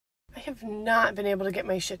have not been able to get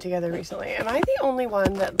my shit together recently. Am I the only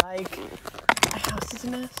one that, like, my house is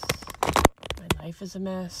a mess? My life is a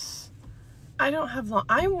mess. I don't have long.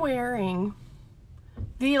 I'm wearing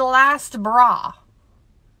the last bra.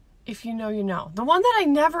 If you know, you know. The one that I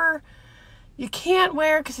never, you can't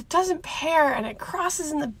wear because it doesn't pair and it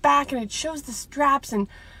crosses in the back and it shows the straps and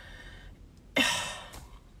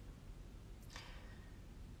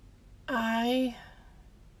I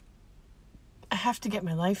have to get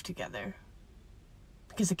my life together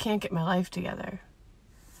because I can't get my life together.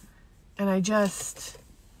 And I just,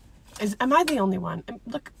 am I the only one?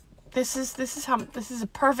 Look, this is a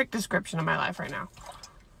perfect description of my life right now.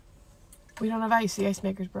 We don't have ice. The ice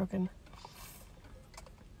maker's broken.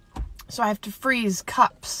 So I have to freeze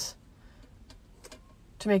cups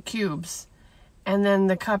to make cubes. And then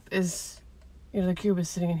the cup is, you know, the cube is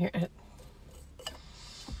sitting in here.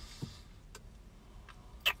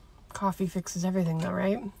 Coffee fixes everything though,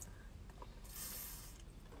 right?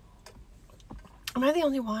 Am I the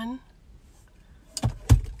only one?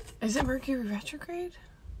 Is it Mercury retrograde?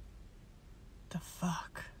 The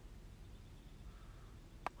fuck?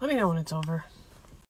 Let me know when it's over.